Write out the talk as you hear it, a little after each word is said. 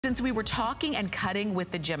Since we were talking and cutting with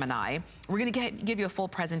the Gemini, we're gonna give you a full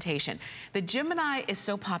presentation. The Gemini is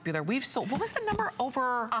so popular. We've sold, what was the number?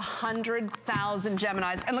 Over 100,000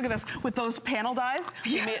 Geminis. And look at this, with those panel dies,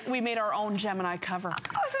 we made our own Gemini cover.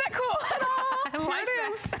 Oh, isn't that cool? I like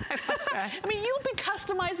this. I mean, you'll be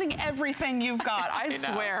customizing everything you've got, I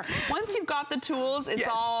swear. Once you've got the tools, it's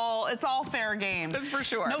all fair game. That's for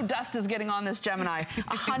sure. No dust is getting on this Gemini.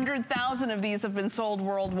 100,000 of these have been sold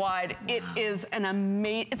worldwide. Wow. It is an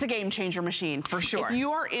amazing, it's a game changer machine. For sure. If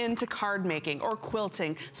you are into card making or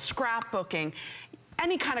quilting, scrapbooking,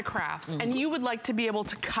 any kind of crafts, and you would like to be able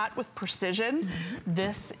to cut with precision,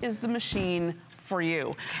 this is the machine for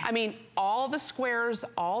you. I mean, all the squares,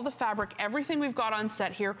 all the fabric, everything we've got on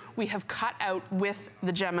set here, we have cut out with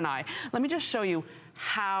the Gemini. Let me just show you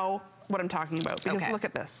what I'm talking about, because look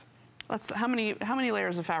at this. How many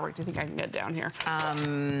layers of fabric do you think I can get down here? I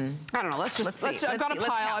don't know, let's see. I've got a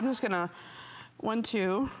pile, I'm just gonna, 1,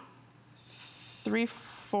 2, 3,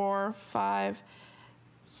 4, 5,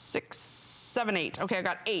 6, 7, 8. Okay, I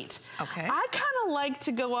got 8. Okay. I kind of like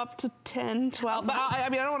to go up to 10, 12, but I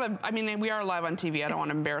mean, I don't want to, I mean, we are live on TV. I don't want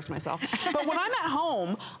to embarrass myself. But when I'm at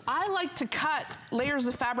home, I like to cut layers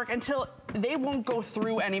of fabric until they won't go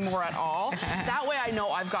through anymore at all. That way I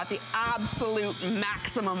know I've got the absolute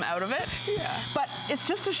maximum out of it. Yeah. But it's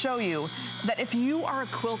just to show you that if you are a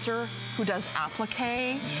quilter who does applique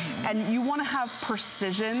and you want to have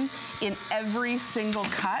precision in every single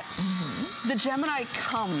cut, the Gemini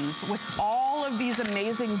comes with all of these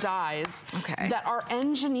amazing dies that are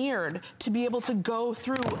engineered to be able to go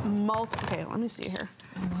through okay, let me see here.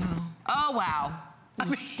 Oh, wow. Oh,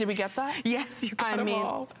 wow. Did we get that? Yes, you got them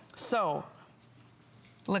all. So,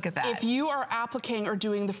 look at that. If you are appliquing or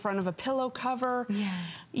doing the front of a pillow cover,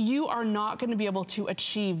 you are not going to be able to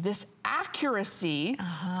achieve this accuracy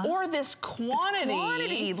or this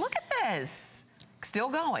quantity. Look at this. Still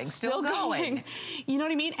going, still going. You know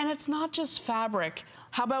what I mean? And it's not just fabric.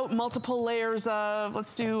 How about multiple layers of,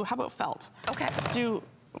 how about felt? Okay. Let's do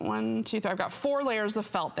 1, 2, 3. I've got 4 layers of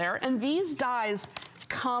felt there. And these dies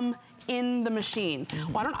come in the machine.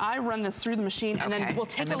 Why don't I run this through the machine and then we'll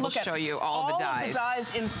take a look at show you all the dies. All the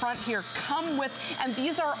dies in front here come with, and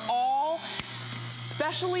these are all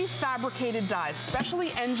specially fabricated dies,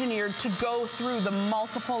 specially engineered to go through the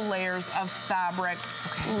multiple layers of fabric,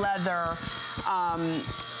 leather,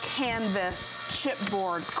 canvas,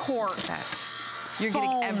 chipboard, cork, You're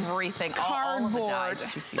foam, getting everything, all of the dies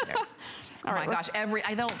that you see there. Oh my gosh,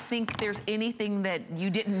 I don't think there's anything that you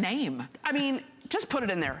didn't name. I mean, just put it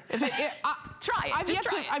in there. Try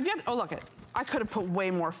it, oh, look it. I could have put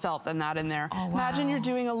way more felt than that in there. Oh, wow. Imagine you're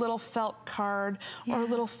doing a little felt card or a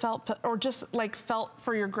little felt, or just like felt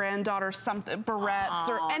for your granddaughter, something, barrettes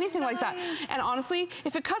or anything like that. And honestly,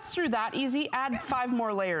 if it cuts through that easy, add 5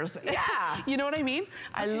 more layers. Yeah. You know what I mean?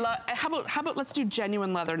 I love, how about let's do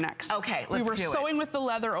genuine leather next. Okay, let's do it. We were sewing with the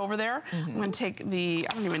leather over there. I'm gonna take I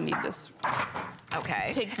don't even need this.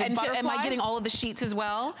 Okay. And so am I getting all of the sheets as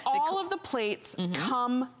well? All of the plates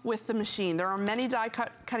come with the machine. There are many die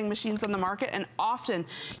cutting machines on the market, and often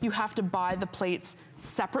you have to buy the plates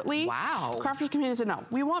separately. Wow. Crafters Community said, no,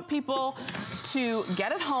 we want people to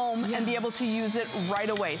get it home and be able to use it right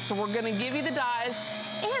away. So we're gonna give you the dies,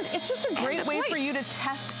 and it's just a great way for you to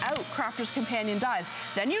test out Crafters Companion dies.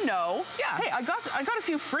 Then you know, hey, I got a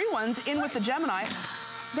few free ones in with the Gemini.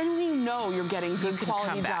 Then you know you're getting good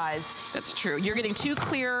quality dies. That's true. You're getting 2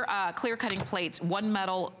 clear cutting plates, 1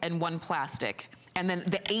 metal and 1 plastic, and then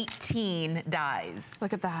the 18 dies.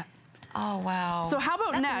 Look at that. Oh, wow. So how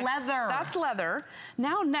about next? That's leather. That's leather.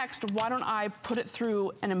 Now next, why don't I put it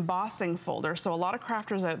through an embossing folder? So a lot of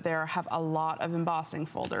crafters out there have a lot of embossing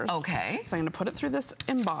folders. Okay. So I'm gonna put it through this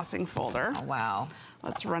embossing folder. Oh, wow.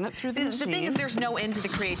 Let's run it through the machine. The thing is, there's no end to the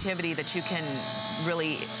creativity that you can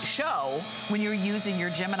really show when you're using your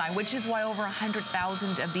Gemini, which is why over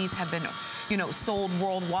 100,000 of these have been, sold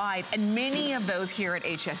worldwide, and many of those here at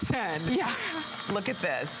HSN. Yeah. Look at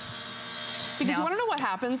this. Because you want to know what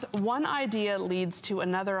happens? One idea leads to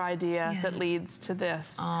another idea that leads to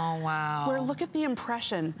this. Oh, wow. Where look at the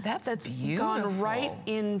impression. That's beautiful. Gone right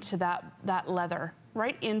into that leather.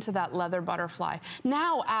 Right into that leather butterfly.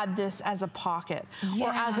 Now add this as a pocket or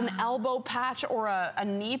as an elbow patch or a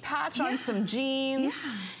knee patch on some jeans.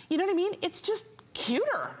 You know what I mean? It's just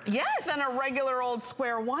cuter than a regular old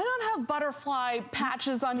square. Why not have butterfly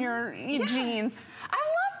patches on your jeans? I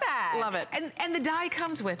love that. that. Love it. And the die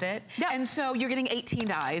comes with it. Yep. And so you're getting 18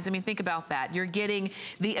 dies. I mean, think about that. You're getting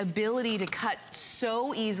the ability to cut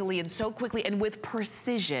so easily and so quickly and with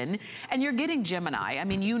precision. And you're getting Gemini. I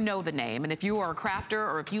mean, you know the name. And if you are a crafter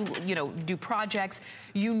or if you do projects,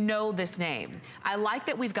 you know this name. I like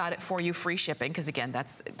that we've got it for you free shipping, because again,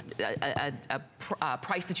 that's a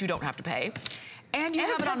price that you don't have to pay. And you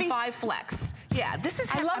have it on 5 flex. Yeah, this is.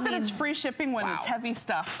 I love that it's free shipping when it's heavy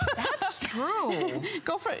stuff. That's true.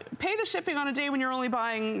 Pay the shipping on a day when you're only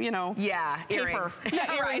buying, yeah, paper. Earrings.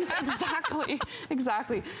 Yeah, earrings.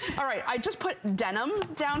 Exactly. All right, I just put denim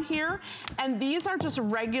down here, and these are just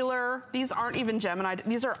regular. These aren't even Gemini.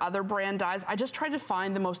 These are other brand dyes. I just tried to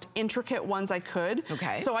find the most intricate ones I could.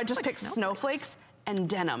 Okay. So I just picked snowflakes and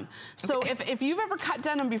denim. So if you've ever cut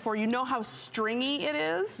denim before, you know how stringy it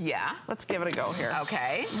is. Yeah. Let's give it a go here.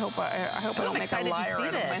 Okay. I hope I don't make a liar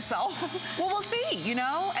out of myself. Well, we'll see,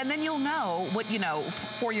 and then you'll know what,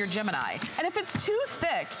 for your Gemini. And if it's too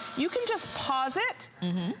thick, you can just pause it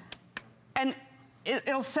and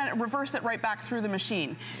it'll reverse it right back through the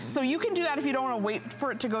machine. So you can do that if you don't want to wait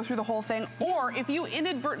for it to go through the whole thing, or if you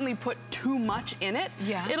inadvertently put too much in it,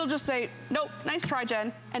 it'll just say, nope, nice try,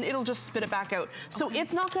 Jen, and it'll just spit it back out. So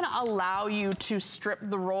it's not going to allow you to strip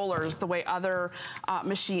the rollers the way the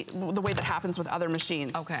way that happens with other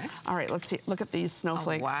machines. Okay. All right, let's see. Look at these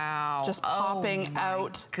snowflakes. Oh, wow. Just popping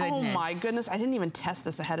out. Goodness. Oh my goodness. I didn't even test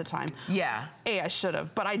this ahead of time. Yeah. I should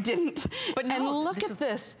have, but I didn't. But no, and look at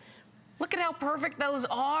this. Look at how perfect those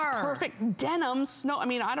are. Perfect denim snow. I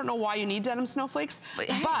mean, I don't know why you need denim snowflakes,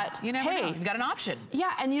 but you never know. You've got an option.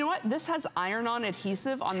 Yeah, and you know what? This has iron-on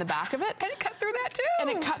adhesive on the back of it. And it cut through that too. And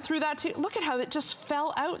it cut through that too. Look at how it just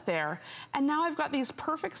fell out there. And now I've got these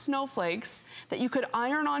perfect snowflakes that you could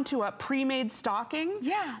iron onto a pre-made stocking.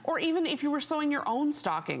 Yeah. Or even if you were sewing your own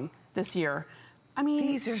stocking this year. I mean,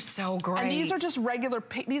 these are so great. And these are just regular,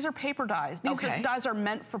 these are paper dyes. These dyes are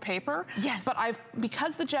meant for paper. Yes. But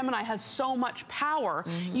because the Gemini has so much power,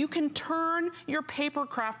 you can turn your paper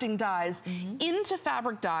crafting dyes into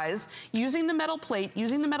fabric dyes using the metal plate,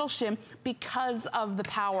 using the metal shim, because of the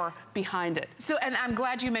power behind it. So, and I'm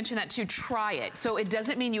glad you mentioned that too, try it. So it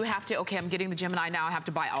doesn't mean you have to, okay, I'm getting the Gemini, now I have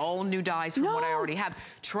to buy all new dyes from what I already have.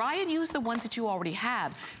 Try and use the ones that you already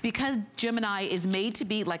have, because Gemini is made to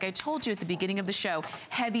be, like I told you at the beginning of the show,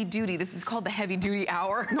 heavy duty. This is called the heavy duty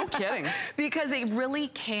hour. No kidding. Because it really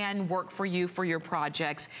can work for you, for your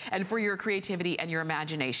projects, and for your creativity and your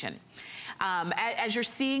imagination. As you're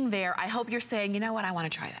seeing there, I hope you're saying, you know what, I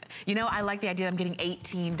want to try that. I like the idea that I'm getting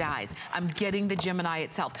 18 dyes. I'm getting the Gemini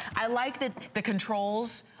itself. I like that the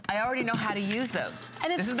controls, I already know how to use those.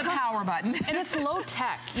 And this is the power button. And it's low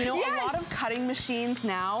tech. A lot of cutting machines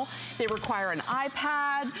now, they require an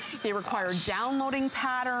iPad, they require downloading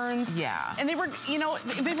patterns. Yeah. And they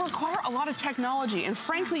require a lot of technology. And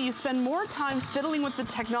frankly, you spend more time fiddling with the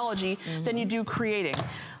technology than you do creating.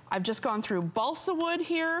 I've just gone through balsa wood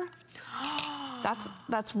here.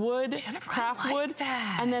 That's wood, Jennifer, craft wood.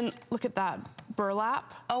 That. And then look at that,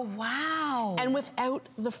 burlap. Oh, wow. And without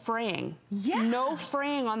the fraying. Yeah. No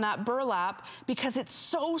fraying on that burlap, because it's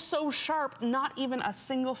so sharp, not even a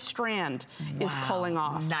single strand is pulling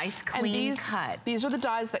off. Nice, clean cut. These are the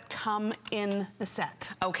dyes that come in the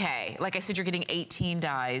set. Okay, like I said, you're getting 18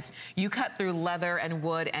 dyes. You cut through leather and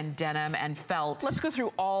wood and denim and felt. Let's go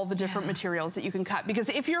through all the different materials that you can cut, because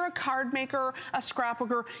if you're a card maker, a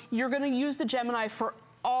scrapbooker, you're gonna use the Gemini for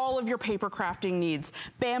all of your paper crafting needs.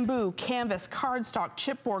 Bamboo, canvas, cardstock,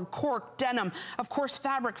 chipboard, cork, denim, of course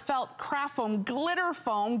fabric, felt, craft foam, glitter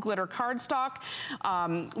cardstock.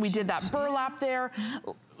 We did that burlap there.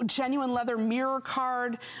 Genuine leather mirror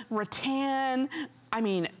card, rattan,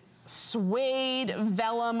 suede,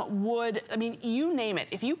 vellum, wood, you name it.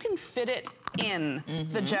 If you can fit it in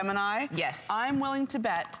the Gemini, I'm willing to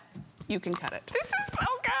bet you can cut it. This is so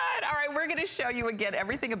good. All right, we're gonna show you again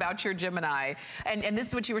everything about your Gemini. And this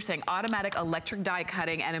is what you were saying, automatic electric die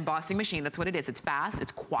cutting and embossing machine. That's what it is. It's fast,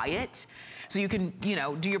 it's quiet. So you can,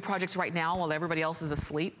 do your projects right now while everybody else is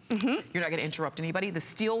asleep. You're not gonna interrupt anybody. The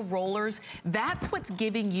steel rollers, that's what's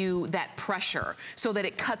giving you that pressure so that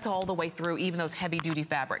it cuts all the way through, even those heavy duty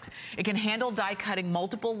fabrics. It can handle die cutting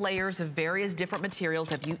multiple layers of various different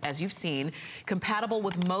materials, as you've seen, compatible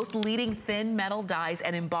with most leading thin metal dies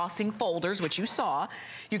and embossing folders, which you saw.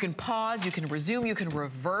 You can pause, you can resume, you can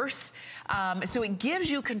reverse. So it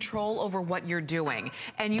gives you control over what you're doing,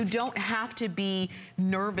 and you don't have to be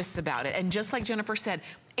nervous about it. And just like Jennifer said,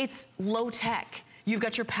 it's low tech. You've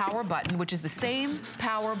got your power button, which is the same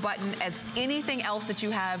power button as anything else that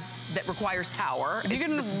you have that requires power. If you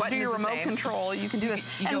can do your remote control, you can do this.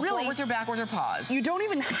 You and go really, forwards or backwards or pause. You don't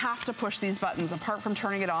even have to push these buttons apart from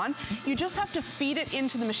turning it on. You just have to feed it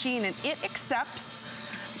into the machine and it accepts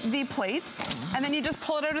the plates, and then you just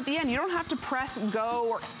pull it out at the end. You don't have to press go,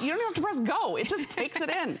 or you don't have to press go. It just takes it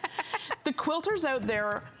in. The quilters out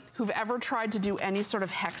there who've ever tried to do any sort of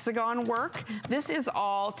hexagon work, this is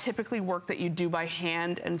all typically work that you do by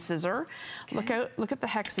hand and scissor. Okay. Look at the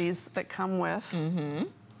hexes that come with.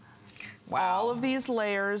 Wow. All of these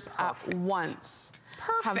layers at once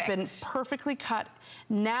have been perfectly cut.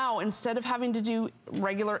 Now, instead of having to do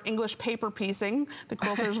regular English paper piecing, the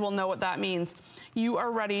quilters will know what that means. You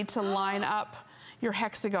are ready to line up your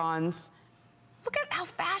hexagons. Look at how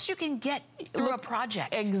fast you can get through a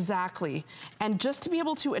project. Exactly. And just to be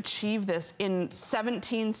able to achieve this in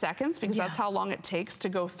 17 seconds, because that's how long it takes to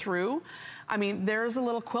go through, I mean, there's a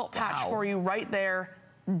little quilt patch for you right there.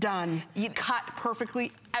 Done. You cut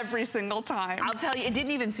perfectly every single time. I'll tell you, it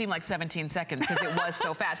didn't even seem like 17 seconds because it was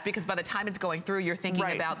so fast, because by the time it's going through, you're thinking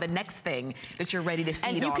about the next thing that you're ready to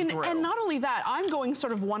feed on through. And not only that, I'm going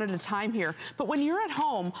sort of one at a time here, but when you're at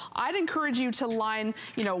home, I'd encourage you to line,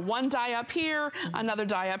 you know, one die up here, another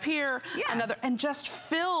die up here, another, and just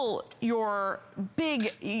fill your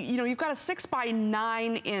big, you know, you've got a 6 by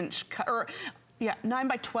 9 inch, or 9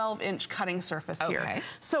 by 12 inch cutting surface here.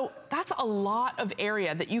 So that's a lot of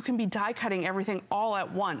area that you can be die cutting everything all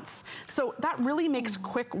at once. So that really makes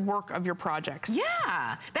quick work of your projects.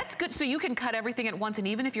 Yeah, that's good. So you can cut everything at once, and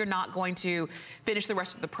even if you're not going to finish the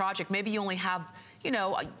rest of the project, maybe you only have, you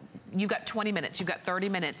know, you've got 20 minutes, you've got 30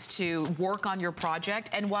 minutes to work on your project,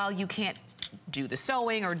 and while you can't do the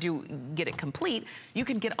sewing or get it complete, you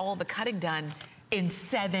can get all the cutting done in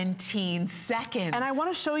 17 seconds. And I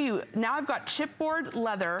want to show you, now I've got chipboard,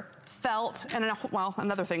 leather, felt, and well,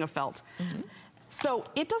 another thing of felt. So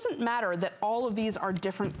it doesn't matter that all of these are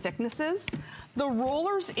different thicknesses. The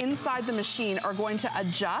rollers inside the machine are going to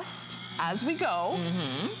adjust as we go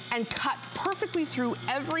and cut perfectly through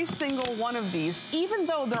every single one of these, even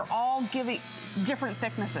though they're all giving different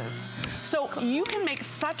thicknesses. So you can make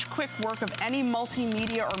such quick work of any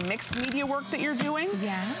multimedia or mixed media work that you're doing.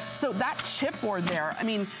 So that chipboard there, I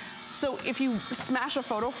mean, so if you smash a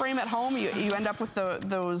photo frame at home, you end up with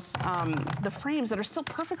those the frames that are still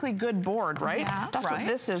perfectly good board, right? That's what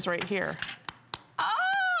this is right here.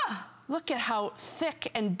 Look at how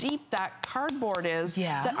thick and deep that cardboard is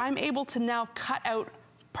that I'm able to now cut out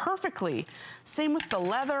perfectly. Same with the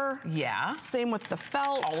leather. Same with the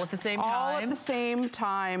felt. All at the same time. All at the same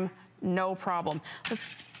time, no problem.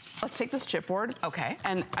 Let's take this chipboard.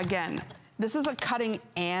 And again, this is a cutting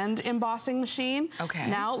and embossing machine.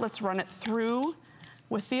 Now let's run it through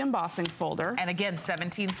with the embossing folder. And again,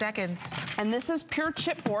 17 seconds. And this is pure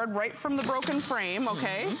chipboard right from the broken frame,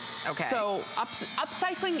 So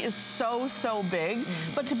upcycling is so big,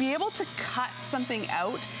 but to be able to cut something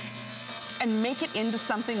out and make it into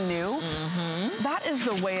something new, that is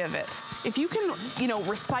the way of it. If you can, you know,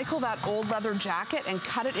 recycle that old leather jacket and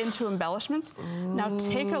cut it into embellishments, now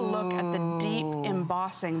take a look at the deep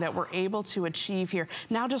embossing that we're able to achieve here.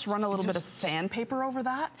 Now just run a little bit of sandpaper over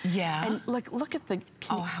that. And like, look at the...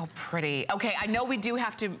 Oh, how pretty. Okay, I know we do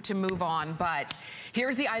have to move on, but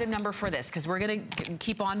here's the item number for this, because we're gonna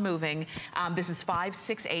keep on moving. This is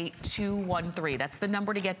 568213. That's the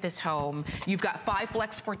number to get this home. You've got 5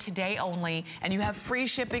 flex for today only, and you have free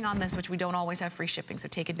shipping on this, which we don't always have free shipping, so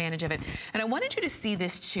take advantage of it. And I wanted you to see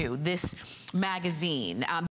this too, this magazine.